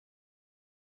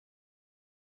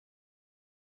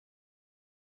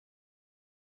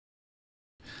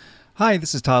Hi,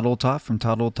 this is Todd Olthoff from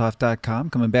ToddOlthoff.com,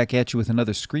 coming back at you with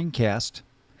another screencast.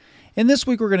 And this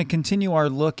week we're going to continue our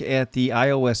look at the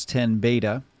iOS 10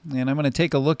 beta, and I'm going to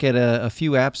take a look at a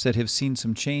few apps that have seen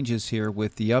some changes here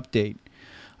with the update.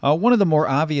 One of the more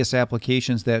obvious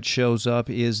applications that shows up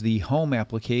is the Home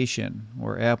application,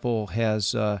 where Apple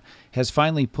has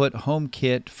finally put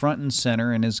HomeKit front and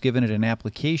center and has given it an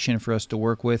application for us to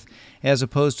work with, as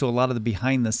opposed to a lot of the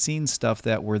behind-the-scenes stuff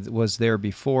that was there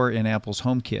before in Apple's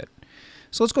HomeKit.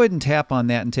 So let's go ahead and tap on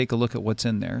that and take a look at what's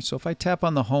in there. So if I tap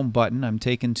on the Home button, I'm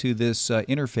taken to this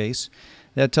interface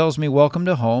that tells me Welcome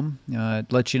to Home.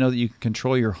 It lets you know that you can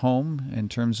control your home in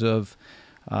terms of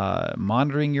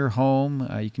monitoring your home.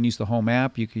 You can use the Home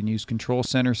app. You can use Control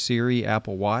Center, Siri,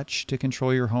 Apple Watch to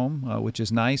control your home, which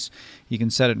is nice. You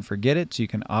can set it and forget it, so you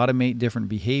can automate different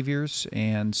behaviors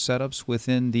and setups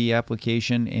within the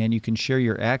application, and you can share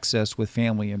your access with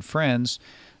family and friends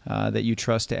that you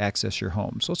trust to access your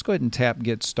home. So let's go ahead and tap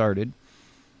Get Started.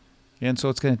 And so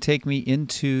it's going to take me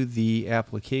into the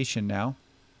application now.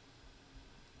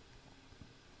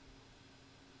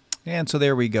 And so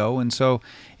there we go. And so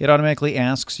it automatically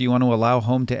asks, you want to allow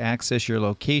Home to access your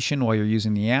location while you're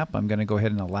using the app? I'm going to go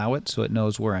ahead and allow it so it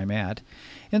knows where I'm at.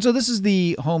 And so this is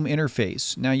the Home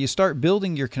interface. Now you start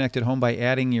building your connected home by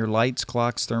adding your lights,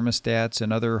 clocks, thermostats,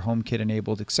 and other HomeKit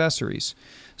enabled accessories.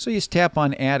 So you just tap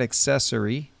on Add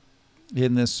Accessory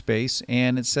in this space,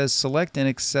 and it says select an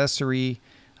accessory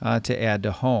to add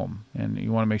to Home. And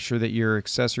you want to make sure that your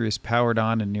accessory is powered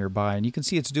on and nearby. And you can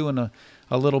see it's doing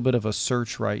a little bit of a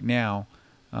search right now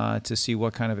to see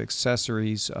what kind of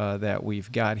accessories that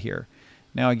we've got here.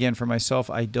 Now again, for myself,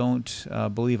 I don't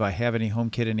believe I have any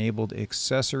HomeKit enabled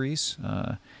accessories.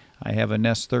 I have a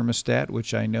Nest thermostat,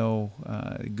 which I know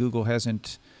Google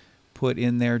hasn't put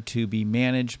in there to be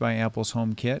managed by Apple's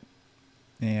HomeKit.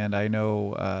 And I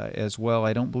know as well,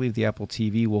 I don't believe the Apple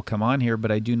TV will come on here,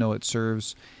 but I do know it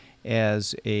serves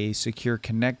as a secure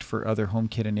connect for other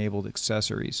HomeKit enabled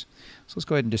accessories. So let's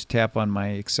go ahead and just tap on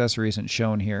my accessory isn't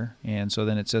shown here. And so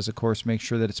then it says, of course, make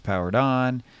sure that it's powered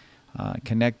on,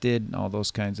 connected, all those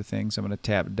kinds of things. I'm going to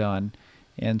tap Done.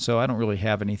 And so I don't really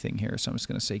have anything here, so I'm just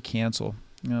going to say Cancel.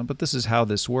 But this is how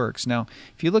this works. Now,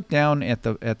 if you look down at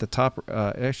the top,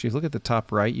 actually, if you look at the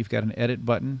top right, you've got an Edit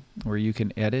button where you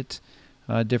can edit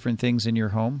different things in your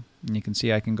home. And you can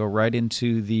see I can go right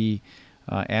into the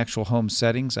actual home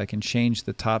settings. I can change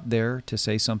the top there to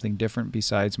say something different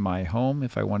besides my home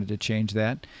if I wanted to change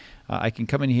that. I can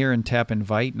come in here and tap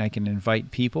Invite, and I can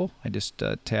invite people. I just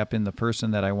tap in the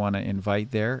person that I want to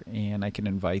invite there, and I can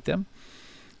invite them.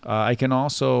 I can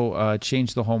also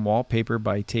change the home wallpaper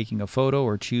by taking a photo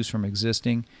or choose from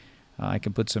existing. I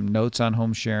can put some notes on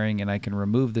home sharing, and I can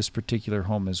remove this particular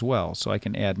home as well, so I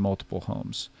can add multiple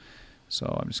homes.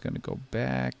 So I'm just going to go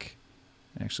back.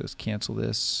 Actually, let's cancel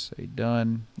this, say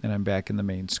Done, and I'm back in the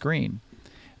main screen.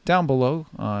 Down below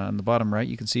on the bottom right,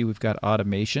 you can see we've got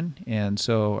automation, and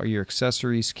so your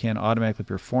accessories can automatically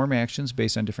perform actions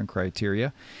based on different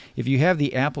criteria. If you have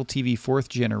the Apple TV 4th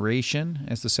generation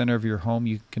as the center of your home,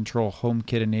 you can control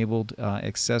HomeKit enabled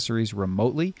accessories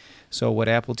remotely. So what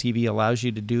Apple TV allows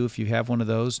you to do, if you have one of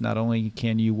those, not only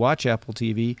can you watch Apple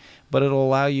TV, but it'll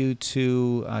allow you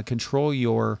to control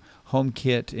your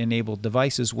HomeKit enabled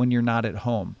devices when you're not at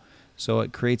home. So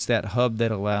it creates that hub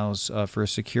that allows for a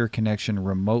secure connection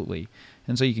remotely.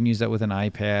 And so you can use that with an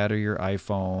iPad or your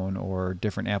iPhone or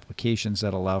different applications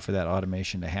that allow for that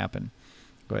automation to happen.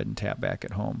 Go ahead and tap back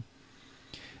at Home.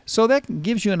 So that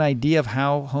gives you an idea of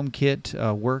how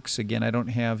HomeKit works. Again, I don't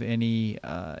have any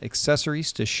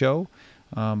accessories to show,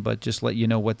 but just let you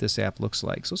know what this app looks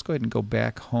like. So let's go ahead and go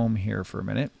back home here for a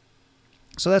minute.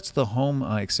 So that's the home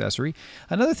accessory.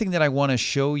 Another thing that I want to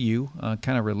show you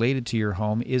kind of related to your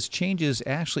home is changes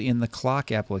actually in the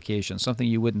clock application, something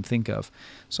you wouldn't think of.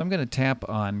 So I'm going to tap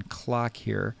on clock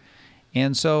here.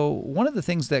 And so one of the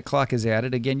things that clock has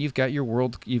added, again, you've got your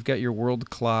world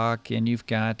clock, and you've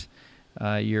got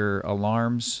your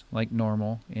alarms like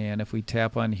normal. And if we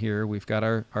tap on here, we've got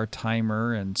our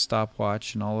timer and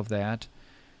stopwatch and all of that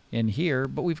in here,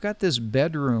 but we've got this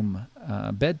bedtime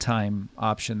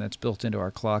option that's built into our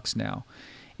clocks now.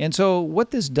 And so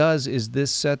what this does is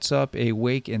this sets up a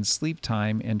wake and sleep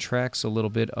time and tracks a little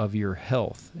bit of your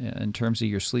health in terms of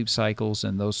your sleep cycles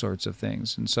and those sorts of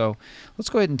things. And so let's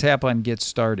go ahead and tap on Get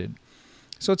Started.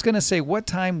 So it's going to say, what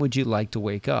time would you like to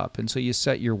wake up? And so you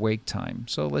set your wake time.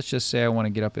 So let's just say I want to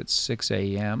get up at 6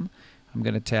 a.m. I'm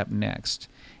going to tap Next.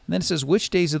 And then it says,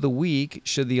 which days of the week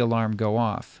should the alarm go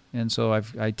off? And so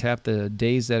I tap the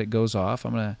days that it goes off.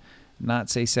 I'm going to not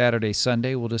say Saturday,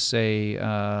 Sunday. We'll just say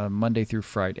Monday through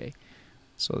Friday.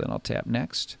 So then I'll tap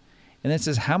Next. And then it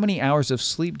says, how many hours of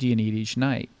sleep do you need each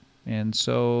night? And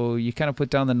so you kind of put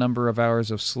down the number of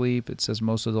hours of sleep. It says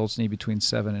most adults need between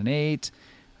 7 and 8.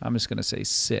 I'm just going to say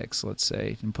 6, let's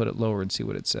say, and put it lower and see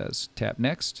what it says. Tap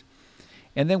next.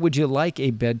 And then would you like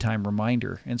a bedtime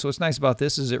reminder? And so what's nice about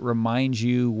this is it reminds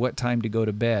you what time to go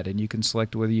to bed. And you can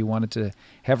select whether you want it to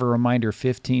have a reminder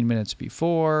 15 minutes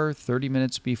before, 30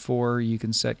 minutes before. You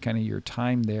can set kind of your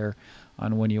time there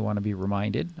on when you want to be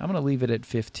reminded. I'm going to leave it at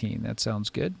 15. That sounds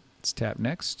good. Let's tap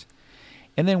next.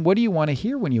 And then what do you want to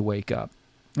hear when you wake up?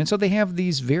 And so they have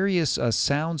these various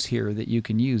sounds here that you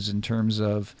can use in terms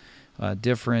of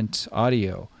different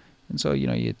audio. And so,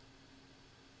 you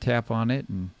tap on it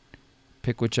and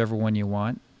pick whichever one you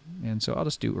want. And so I'll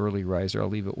just do early riser. I'll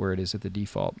leave it where it is at the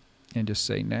default and just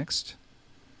say next.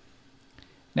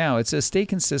 Now it says stay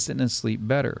consistent and sleep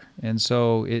better. And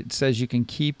so it says you can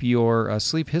keep your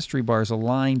sleep history bars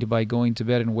aligned by going to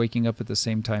bed and waking up at the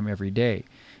same time every day.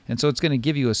 And so it's going to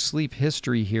give you a sleep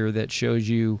history here that shows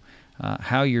you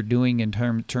how you're doing in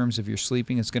terms of your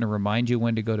sleeping. It's going to remind you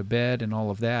when to go to bed and all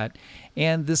of that.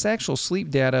 And this actual sleep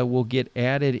data will get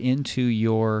added into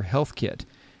your health kit.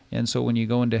 And so when you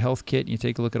go into Health Kit and you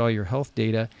take a look at all your health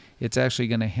data, it's actually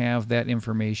going to have that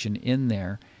information in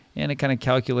there. And it kind of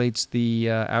calculates the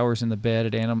hours in the bed.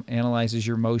 It analyzes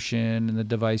your motion and the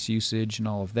device usage and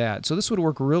all of that. So this would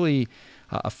work really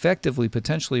effectively,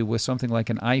 potentially, with something like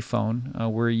an iPhone,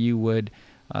 where you would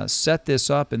set this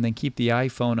up and then keep the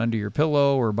iPhone under your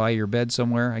pillow or by your bed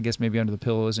somewhere. I guess maybe under the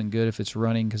pillow isn't good if it's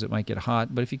running because it might get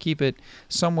hot. But if you keep it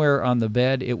somewhere on the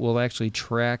bed, it will actually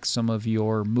track some of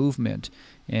your movement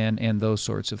and those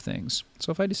sorts of things.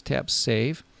 So if I just tap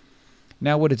save,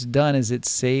 now what it's done is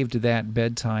it's saved that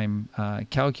bedtime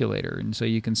calculator. And so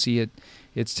you can see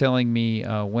it's telling me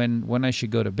when I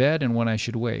should go to bed and when I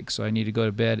should wake. So I need to go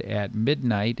to bed at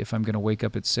midnight if I'm going to wake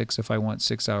up at 6 if I want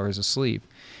 6 hours of sleep.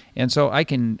 And so I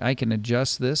can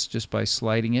adjust this just by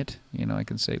sliding it. I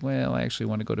can say, well, I actually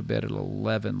want to go to bed at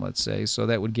 11, let's say. So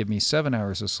that would give me 7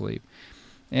 hours of sleep.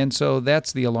 And so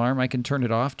that's the alarm. I can turn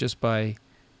it off just by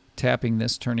tapping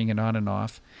this, turning it on and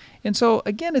off. And so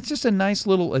again, it's just a nice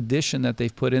little addition that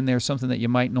they've put in there, something that you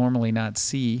might normally not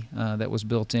see that was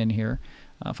built in here.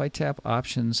 If I tap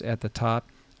options at the top,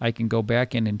 I can go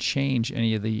back in and change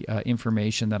any of the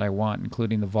information that I want,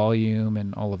 including the volume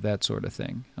and all of that sort of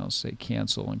thing. I'll say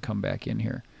cancel and come back in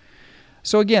here.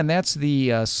 So again, that's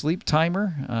the sleep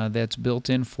timer that's built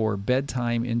in for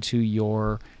bedtime into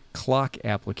your clock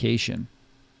application.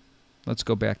 Let's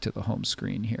go back to the home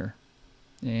screen here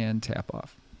and tap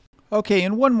off. Okay,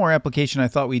 and one more application I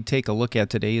thought we'd take a look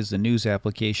at today is the news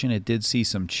application. It did see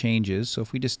some changes. So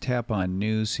if we just tap on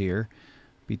news here,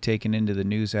 be taken into the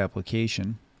news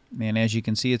application. And as you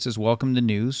can see, it says welcome to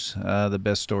news, the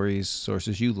best stories,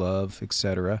 sources you love,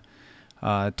 etc.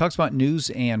 It talks about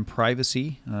news and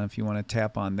privacy. If you want to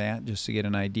tap on that just to get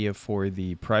an idea for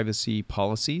the privacy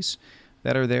policies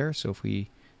that are there. So if we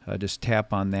just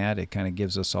tap on that, it kind of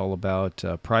gives us all about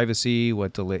privacy,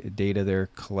 what data they're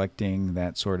collecting,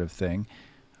 that sort of thing.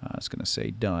 It's going to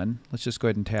say done. Let's just go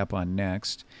ahead and tap on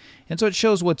next. And so it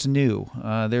shows what's new.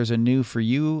 There's a new for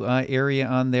you area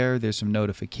on there. There's some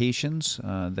notifications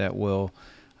that will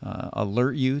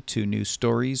alert you to new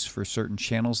stories for certain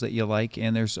channels that you like.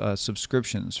 And there's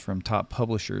subscriptions from top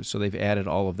publishers. So they've added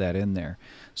all of that in there.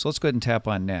 So let's go ahead and tap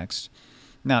on next.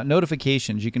 Now,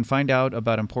 notifications, you can find out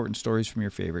about important stories from your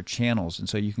favorite channels, and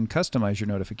so you can customize your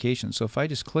notifications. So if I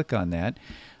just click on that,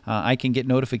 I can get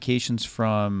notifications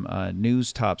from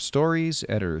news top stories,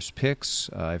 editors' picks.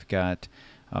 I've got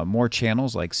more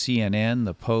channels like CNN,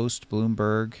 The Post,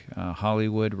 Bloomberg,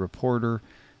 Hollywood Reporter,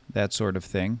 that sort of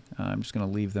thing. I'm just going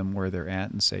to leave them where they're at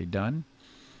and say done.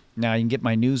 Now you can get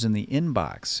my news in the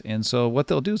inbox. And so what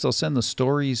they'll do is they'll send the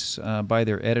stories by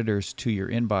their editors to your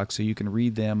inbox so you can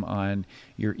read them on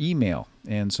your email.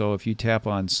 And so if you tap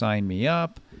on sign me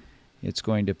up, it's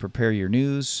going to prepare your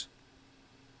news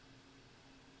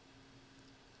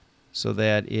so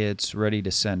that it's ready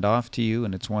to send off to you,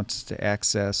 and it wants to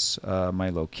access my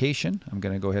location. I'm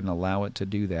going to go ahead and allow it to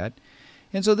do that.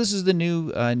 And so this is the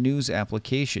new news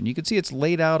application. You can see it's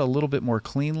laid out a little bit more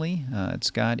cleanly. It's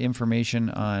got information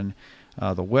on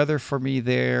the weather for me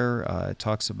there. It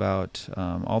talks about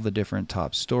all the different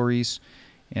top stories.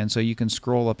 And so you can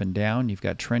scroll up and down. You've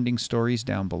got trending stories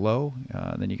down below.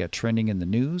 Then you got trending in the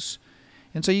news.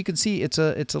 And so you can see it's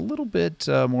a little bit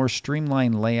more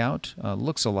streamlined layout.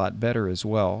 Looks a lot better as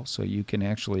well. So you can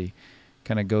actually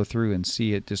kind of go through and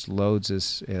see it just loads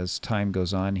as time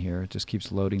goes on here. It just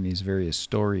keeps loading these various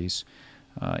stories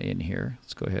in here.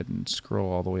 Let's go ahead and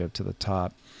scroll all the way up to the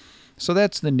top. So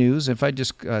that's the news. If I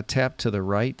just tap to the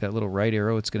right, that little right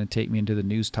arrow, it's going to take me into the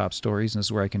news top stories, and this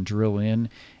is where I can drill in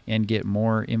and get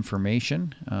more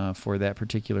information for that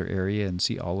particular area and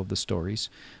see all of the stories.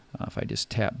 If I just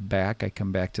tap back, I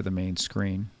come back to the main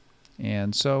screen.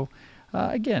 And so,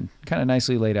 again, kind of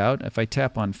nicely laid out. If I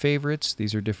tap on favorites,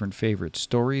 these are different favorite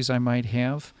stories I might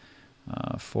have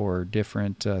for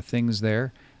different things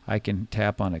there. I can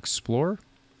tap on explore,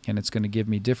 and it's going to give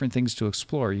me different things to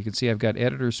explore. You can see I've got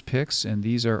editor's picks, and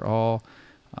these are all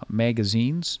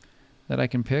magazines that I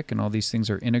can pick, and all these things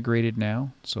are integrated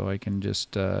now, so I can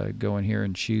just go in here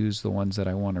and choose the ones that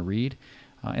I want to read.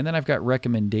 And then I've got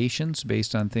recommendations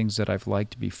based on things that I've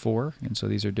liked before, and so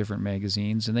these are different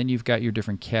magazines. And then you've got your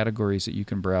different categories that you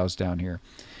can browse down here.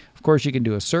 Of course, you can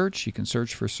do a search. You can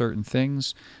search for certain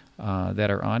things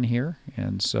that are on here.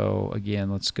 And so,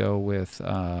 again, let's go with,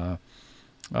 I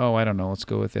don't know, let's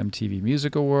go with MTV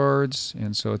Music Awards.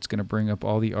 And so it's going to bring up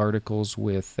all the articles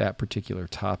with that particular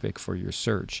topic for your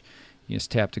search. You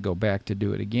just tap to go back to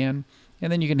do it again.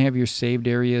 And then you can have your saved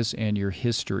areas and your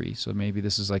history. So maybe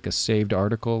this is like a saved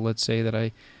article, let's say, that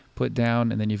I put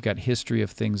down. And then you've got history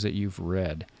of things that you've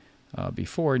read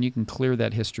before. And you can clear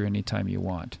that history anytime you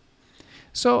want.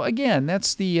 So again,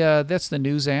 that's the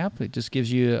news app. It just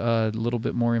gives you a little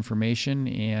bit more information,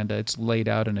 and it's laid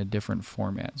out in a different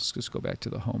format. Let's just go back to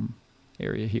the home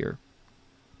area here.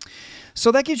 So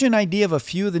that gives you an idea of a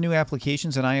few of the new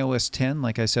applications in iOS 10.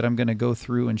 Like I said, I'm going to go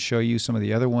through and show you some of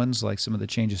the other ones, like some of the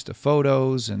changes to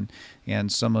photos and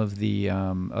some of the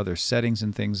other settings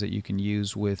and things that you can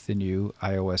use with the new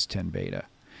iOS 10 beta.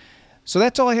 So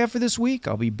that's all I have for this week.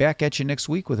 I'll be back at you next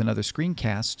week with another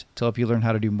screencast to help you learn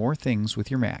how to do more things with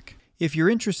your Mac. If you're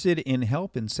interested in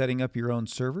help in setting up your own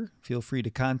server, feel free to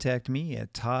contact me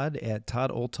at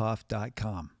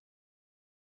todd@toddolthoff.com.